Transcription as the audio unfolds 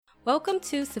Welcome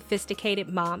to Sophisticated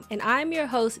Mom, and I'm your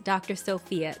host, Dr.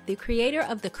 Sophia, the creator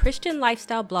of the Christian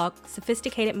lifestyle blog,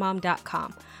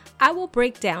 sophisticatedmom.com. I will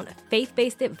break down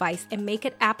faith-based advice and make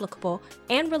it applicable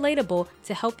and relatable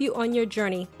to help you on your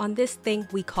journey on this thing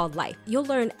we call life. You'll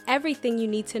learn everything you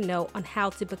need to know on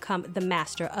how to become the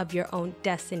master of your own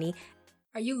destiny.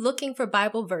 Are you looking for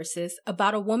Bible verses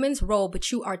about a woman's role,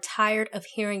 but you are tired of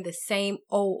hearing the same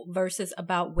old verses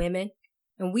about women?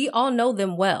 And we all know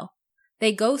them well.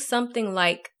 They go something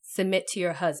like, submit to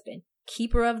your husband,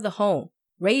 keeper of the home,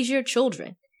 raise your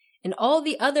children, and all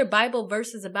the other Bible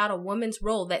verses about a woman's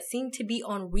role that seem to be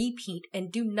on repeat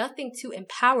and do nothing to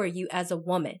empower you as a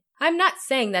woman. I'm not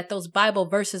saying that those Bible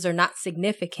verses are not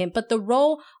significant, but the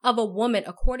role of a woman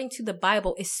according to the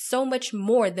Bible is so much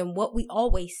more than what we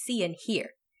always see and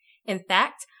hear. In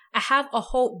fact, I have a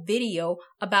whole video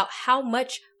about how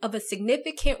much of a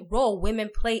significant role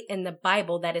women play in the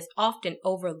Bible that is often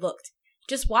overlooked.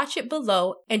 Just watch it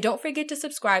below, and don't forget to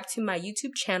subscribe to my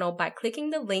YouTube channel by clicking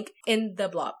the link in the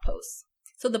blog post.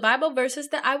 So the Bible verses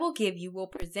that I will give you will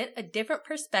present a different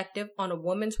perspective on a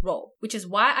woman's role, which is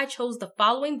why I chose the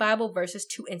following Bible verses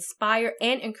to inspire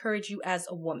and encourage you as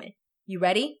a woman. You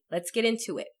ready? Let's get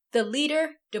into it. The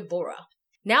leader, Deborah.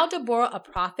 Now Deborah, a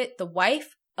prophet, the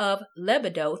wife of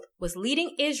Lebedoth, was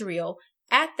leading Israel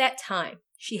at that time.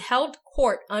 She held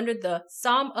court under the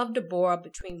Psalm of Deborah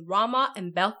between Ramah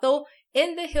and Bethel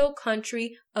in the hill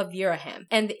country of Yeruham.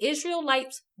 And the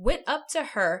Israelites went up to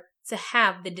her to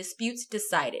have the disputes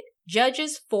decided.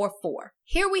 Judges 4:4.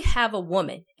 Here we have a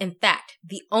woman, in fact,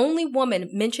 the only woman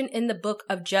mentioned in the book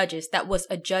of Judges that was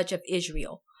a judge of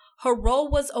Israel. Her role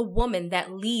was a woman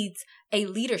that leads a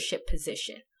leadership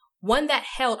position, one that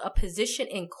held a position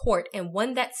in court and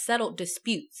one that settled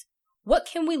disputes. What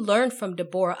can we learn from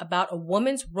Deborah about a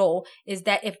woman's role is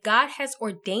that if God has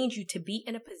ordained you to be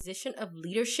in a position of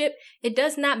leadership, it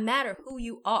does not matter who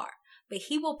you are, but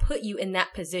he will put you in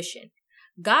that position.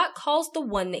 God calls the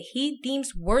one that he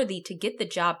deems worthy to get the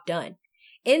job done.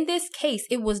 In this case,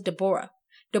 it was Deborah.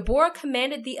 Deborah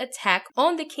commanded the attack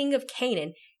on the king of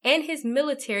Canaan and his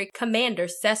military commander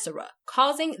Sisera,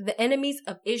 causing the enemies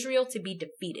of Israel to be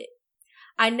defeated.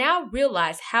 I now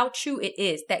realize how true it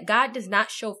is that God does not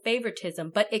show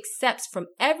favoritism, but accepts from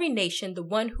every nation the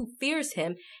one who fears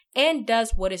him and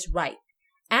does what is right.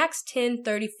 Acts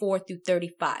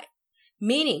 10:34-35.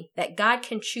 Meaning that God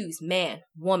can choose man,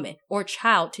 woman, or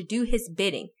child to do his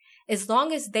bidding, as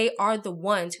long as they are the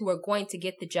ones who are going to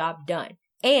get the job done,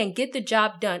 and get the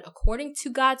job done according to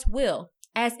God's will,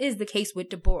 as is the case with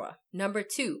Deborah. Number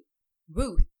 2,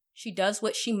 Ruth. She does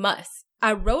what she must.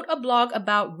 I wrote a blog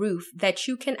about Ruth that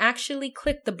you can actually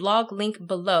click the blog link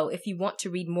below if you want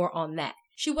to read more on that.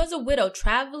 She was a widow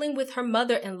traveling with her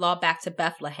mother-in-law back to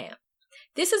Bethlehem.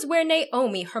 This is where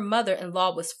Naomi, her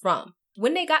mother-in-law, was from.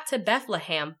 When they got to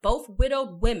Bethlehem, both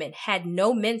widowed women had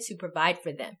no men to provide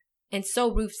for them. And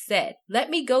so Ruth said,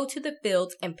 "Let me go to the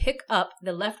fields and pick up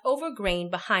the leftover grain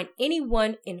behind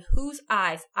anyone in whose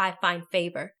eyes I find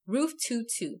favor." Ruth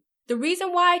 2:2. The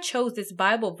reason why I chose this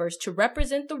Bible verse to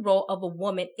represent the role of a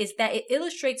woman is that it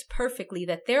illustrates perfectly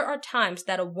that there are times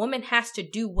that a woman has to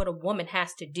do what a woman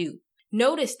has to do.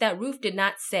 Notice that Ruth did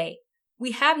not say,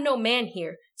 "We have no man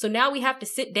here, so now we have to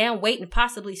sit down, wait, and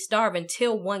possibly starve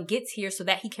until one gets here so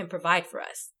that he can provide for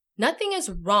us." Nothing is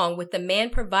wrong with the man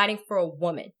providing for a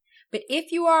woman. But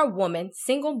if you are a woman,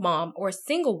 single mom, or a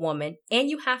single woman, and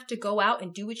you have to go out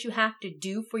and do what you have to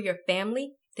do for your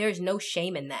family, there is no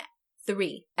shame in that.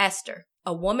 3. Esther,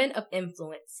 a woman of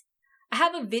influence. I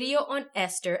have a video on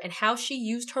Esther and how she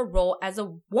used her role as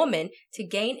a woman to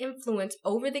gain influence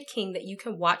over the king that you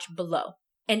can watch below.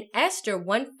 And Esther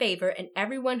won favor in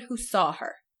everyone who saw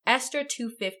her. Esther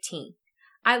 2:15.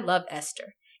 I love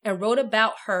Esther and wrote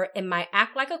about her in my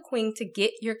Act Like a Queen to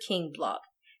Get Your King blog.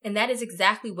 And that is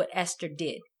exactly what Esther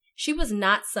did. She was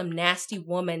not some nasty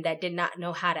woman that did not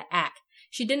know how to act.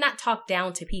 She did not talk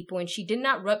down to people, and she did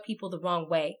not rub people the wrong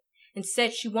way.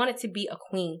 Instead, she wanted to be a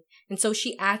queen, and so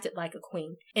she acted like a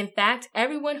queen. In fact,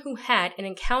 everyone who had an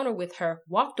encounter with her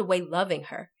walked away loving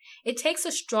her. It takes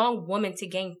a strong woman to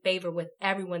gain favor with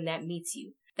everyone that meets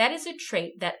you. That is a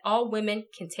trait that all women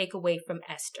can take away from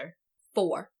Esther.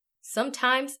 4.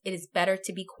 Sometimes it is better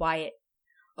to be quiet.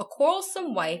 A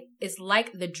quarrelsome wife is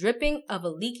like the dripping of a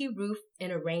leaky roof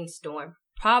in a rainstorm.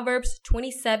 Proverbs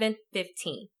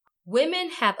 27:15. Women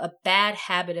have a bad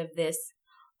habit of this.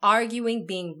 Arguing,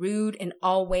 being rude, and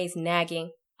always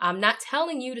nagging. I'm not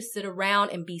telling you to sit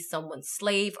around and be someone's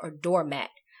slave or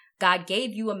doormat. God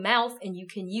gave you a mouth and you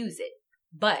can use it.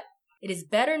 But it is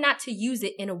better not to use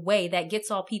it in a way that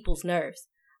gets all people's nerves.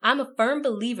 I'm a firm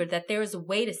believer that there is a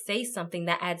way to say something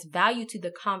that adds value to the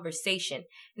conversation,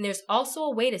 and there's also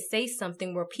a way to say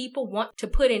something where people want to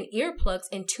put in earplugs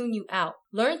and tune you out.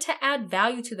 Learn to add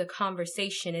value to the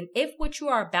conversation, and if what you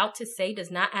are about to say does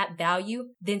not add value,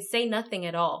 then say nothing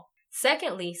at all.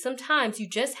 Secondly, sometimes you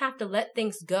just have to let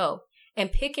things go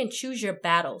and pick and choose your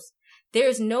battles. There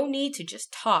is no need to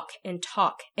just talk and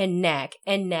nag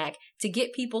to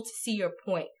get people to see your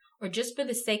point, or just for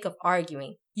the sake of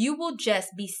arguing. You will just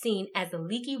be seen as a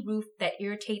leaky roof that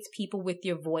irritates people with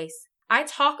your voice. I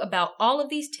talk about all of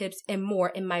these tips and more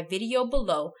in my video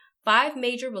below, 5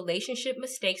 major relationship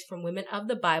mistakes from women of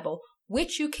the Bible,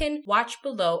 which you can watch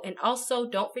below. And also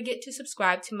don't forget to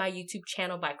subscribe to my YouTube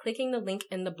channel by clicking the link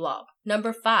in the blog.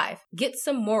 Number 5, get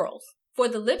some morals. For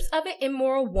the lips of an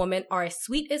immoral woman are as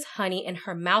sweet as honey, and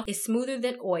her mouth is smoother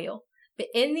than oil. But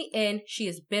in the end, she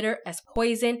is bitter as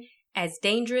poison, as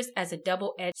dangerous as a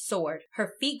double-edged sword.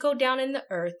 Her feet go down in the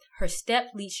earth, her step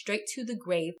leads straight to the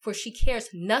grave, for she cares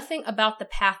nothing about the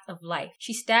path of life.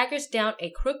 She staggers down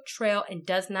a crooked trail and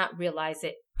does not realize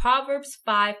it. Proverbs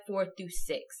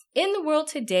 5:4-6. In the world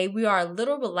today, we are a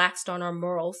little relaxed on our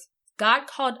morals. God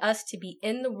called us to be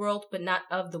in the world but not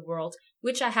of the world,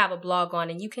 which I have a blog on,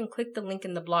 and you can click the link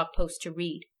in the blog post to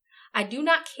read. I do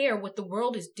not care what the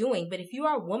world is doing, but if you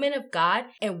are a woman of God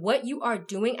and what you are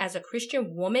doing as a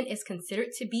Christian woman is considered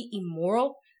to be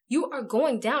immoral, you are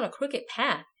going down a crooked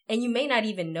path, and you may not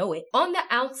even know it. On the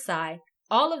outside,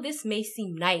 all of this may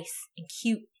seem nice and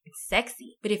cute and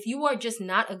sexy, but if you are just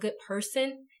not a good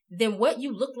person, then what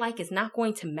you look like is not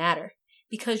going to matter,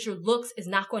 because your looks is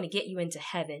not going to get you into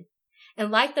heaven. And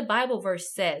like the Bible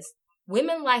verse says,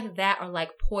 women like that are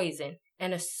like poison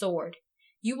and a sword.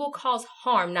 You will cause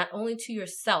harm not only to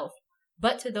yourself,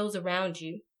 but to those around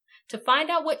you. To find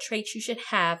out what traits you should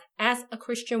have as a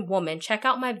Christian woman, check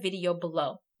out my video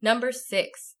below. Number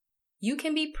 6, you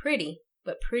can be pretty,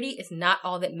 but pretty is not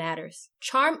all that matters.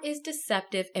 Charm is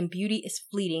deceptive and beauty is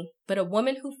fleeting, but a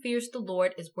woman who fears the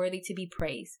Lord is worthy to be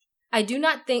praised. I do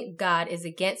not think God is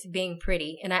against being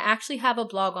pretty, and I actually have a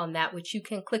blog on that, which you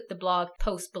can click the blog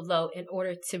post below in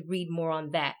order to read more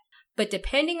on that. But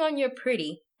depending on your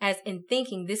pretty, as in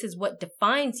thinking this is what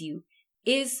defines you,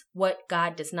 is what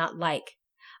God does not like.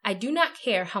 I do not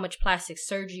care how much plastic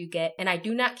surgery you get, and I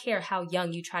do not care how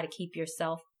young you try to keep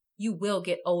yourself. You will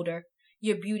get older.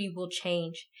 Your beauty will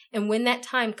change. And when that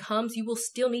time comes, you will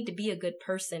still need to be a good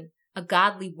person, a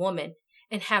godly woman,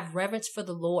 and have reverence for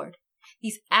the Lord.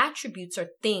 These attributes are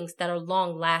things that are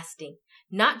long-lasting,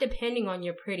 not depending on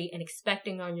your pretty and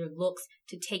expecting on your looks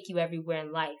to take you everywhere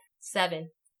in life. 7,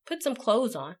 put some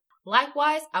clothes on.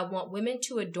 Likewise, I want women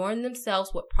to adorn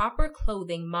themselves with proper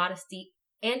clothing, modesty,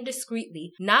 and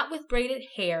discreetly, not with braided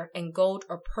hair and gold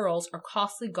or pearls or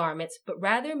costly garments, but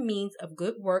rather means of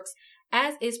good works,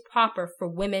 as is proper for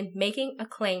women making a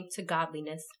claim to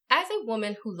godliness. As a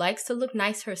woman who likes to look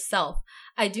nice herself,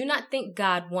 I do not think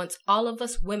God wants all of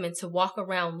us women to walk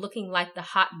around looking like the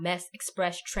hot mess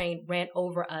express train ran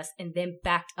over us and then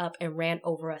backed up and ran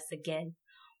over us again.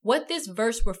 What this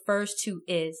verse refers to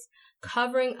is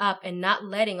covering up and not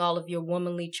letting all of your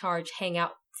womanly charge hang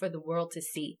out for the world to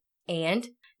see, and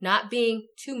not being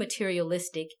too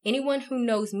materialistic. Anyone who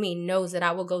knows me knows that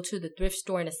I will go to the thrift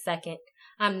store in a second.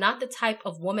 I'm not the type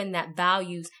of woman that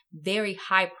values very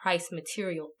high-priced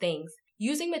material things.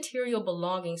 Using material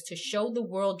belongings to show the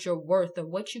world your worth or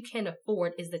what you can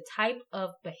afford is the type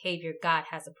of behavior God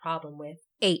has a problem with.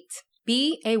 8.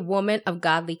 Be a woman of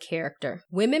godly character.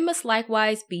 Women must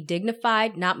likewise be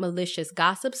dignified, not malicious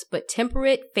gossips, but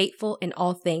temperate, faithful in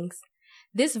all things.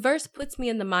 This verse puts me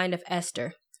in the mind of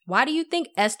Esther. Why do you think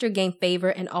Esther gained favor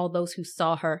in all those who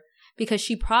saw her? Because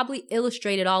she probably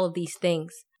illustrated all of these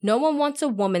things. No one wants a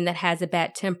woman that has a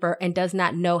bad temper and does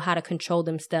not know how to control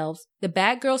themselves. The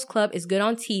Bad Girls Club is good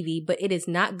on TV, but it is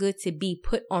not good to be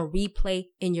put on replay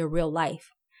in your real life.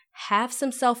 Have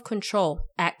some self-control.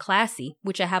 Act classy,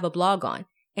 which I have a blog on,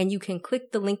 and you can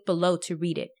click the link below to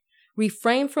read it.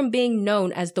 Refrain from being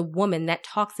known as the woman that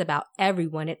talks about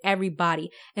everyone and everybody,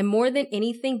 and more than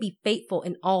anything, be faithful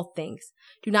in all things.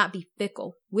 Do not be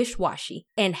fickle, wish-washy,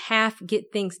 and half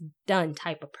get things done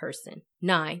type of person.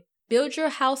 9. Build your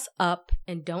house up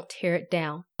and don't tear it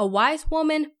down. A wise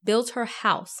woman builds her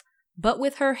house, but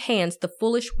with her hands the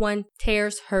foolish one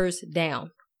tears hers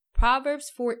down.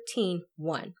 Proverbs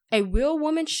 14:1. A real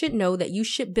woman should know that you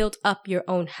should build up your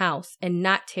own house and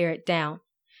not tear it down.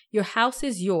 Your house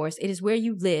is yours. It is where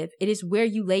you live. It is where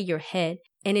you lay your head,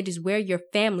 and it is where your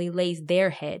family lays their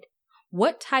head.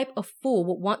 What type of fool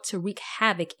would want to wreak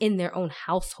havoc in their own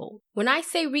household? When I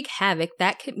say wreak havoc,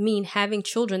 that could mean having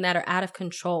children that are out of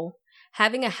control,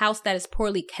 having a house that is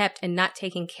poorly kept and not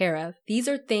taken care of. These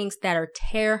are things that are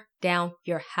tear down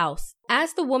your house.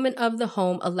 As the woman of the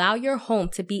home, allow your home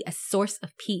to be a source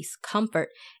of peace, comfort,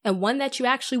 and one that you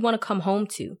actually want to come home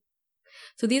to.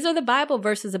 So these are the Bible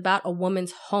verses about a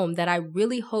woman's home that I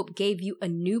really hope gave you a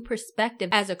new perspective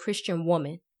as a Christian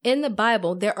woman. In the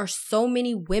Bible, there are so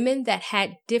many women that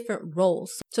had different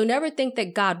roles. So never think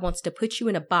that God wants to put you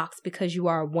in a box because you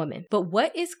are a woman. But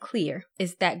what is clear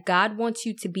is that God wants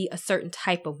you to be a certain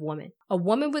type of woman, a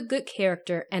woman with good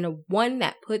character and a one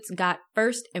that puts God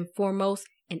first and foremost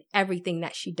in everything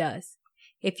that she does.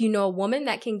 If you know a woman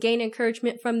that can gain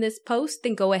encouragement from this post,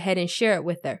 then go ahead and share it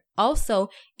with her. Also,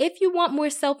 if you want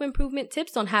more self-improvement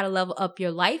tips on how to level up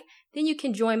your life, then you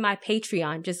can join my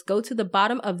Patreon. Just go to the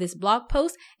bottom of this blog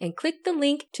post and click the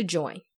link to join.